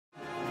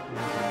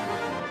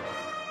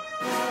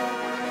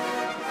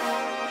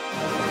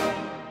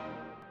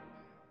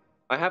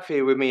have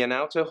here with me an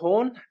alto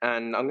horn,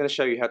 and I'm going to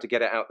show you how to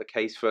get it out the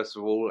case first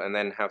of all, and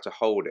then how to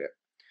hold it.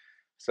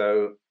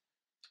 So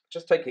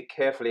just take it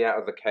carefully out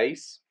of the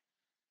case,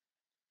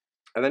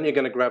 and then you're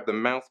going to grab the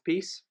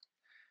mouthpiece,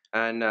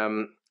 and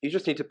you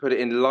just need to put it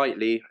in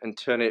lightly and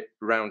turn it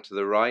round to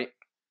the right.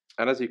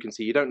 And as you can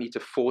see, you don't need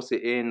to force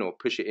it in or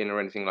push it in or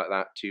anything like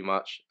that too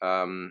much.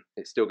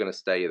 It's still going to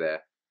stay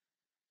there.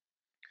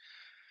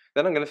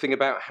 Then I'm going to think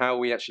about how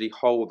we actually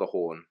hold the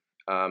horn.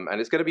 And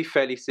it's going to be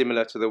fairly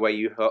similar to the way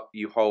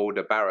you hold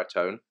a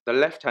baritone. The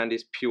left hand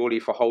is purely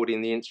for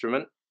holding the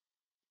instrument,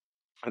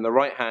 and the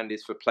right hand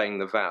is for playing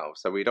the valve.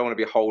 So we don't want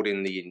to be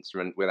holding the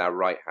instrument with our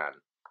right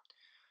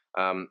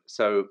hand.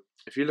 So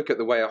if you look at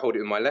the way I hold it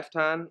with my left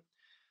hand,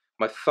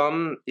 my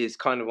thumb is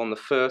kind of on the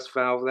first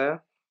valve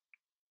there,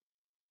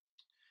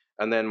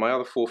 and then my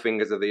other four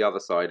fingers are the other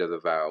side of the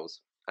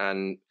valves.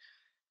 And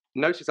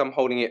notice I'm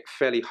holding it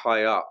fairly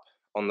high up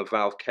on the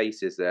valve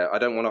cases there. I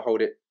don't want to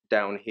hold it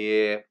down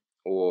here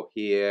or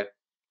here,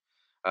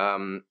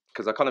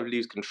 because I kind of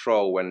lose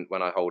control when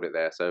I hold it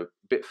there, so a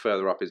bit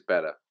further up is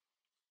better.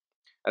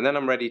 And then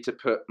I'm ready to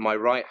put my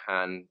right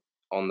hand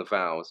on the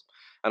valves,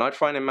 and I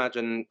try and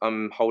imagine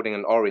I'm holding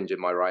an orange in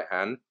my right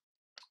hand,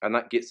 and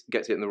that gets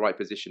it in the right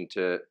position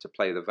to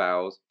play the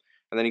valves.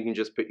 And then you can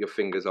just put your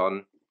fingers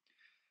on,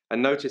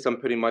 and notice I'm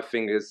putting my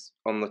fingers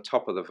on the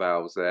top of the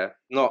valves there,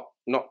 not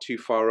too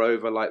far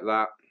over like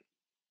that,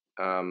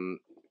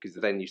 because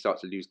then you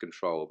start to lose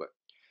control. But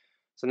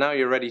so now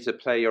you're ready to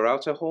play your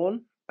alto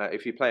horn.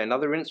 If you play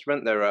another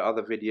instrument, there are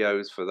other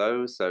videos for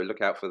those, so look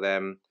out for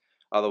them.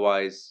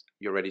 Otherwise,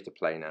 you're ready to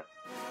play now.